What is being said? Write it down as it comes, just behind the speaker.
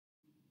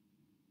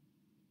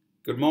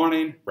Good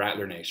morning,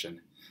 Rattler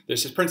Nation.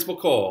 This is Principal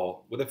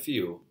Cole with a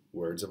few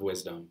words of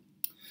wisdom.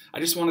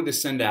 I just wanted to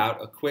send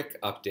out a quick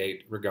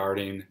update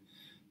regarding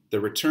the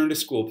return to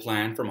school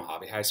plan for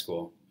Mojave High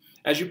School.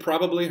 As you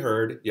probably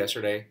heard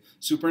yesterday,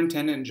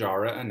 Superintendent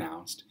Jara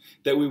announced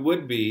that we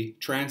would be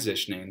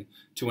transitioning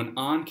to an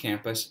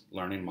on-campus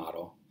learning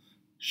model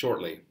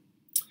shortly.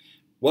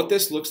 What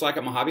this looks like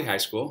at Mojave High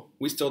School,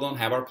 we still don't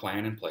have our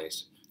plan in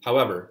place.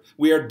 However,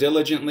 we are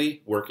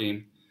diligently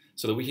working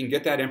so that we can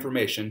get that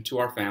information to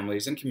our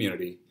families and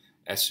community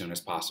as soon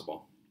as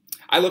possible.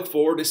 I look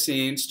forward to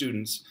seeing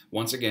students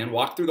once again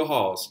walk through the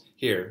halls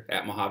here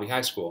at Mojave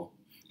High School.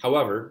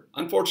 However,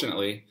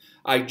 unfortunately,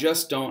 I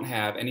just don't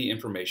have any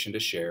information to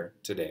share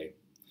today.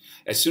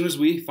 As soon as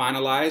we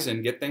finalize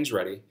and get things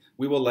ready,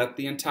 we will let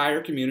the entire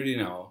community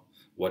know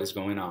what is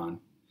going on,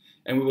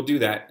 and we will do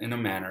that in a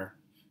manner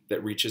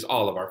that reaches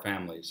all of our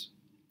families.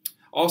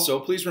 Also,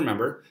 please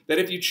remember that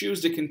if you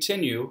choose to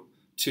continue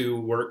to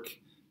work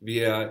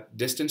via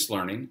distance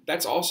learning,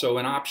 that's also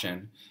an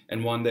option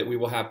and one that we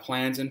will have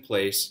plans in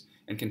place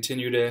and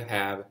continue to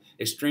have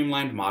a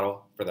streamlined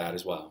model for that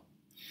as well.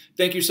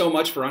 Thank you so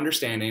much for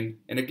understanding,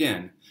 and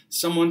again,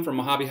 someone from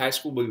Mojave High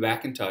School will be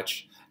back in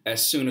touch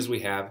as soon as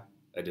we have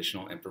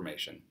additional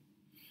information.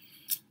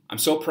 I'm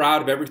so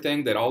proud of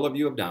everything that all of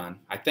you have done.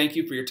 I thank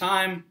you for your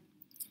time.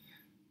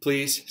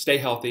 Please stay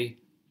healthy,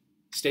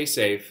 stay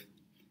safe,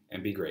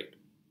 and be great.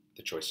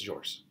 The choice is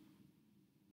yours.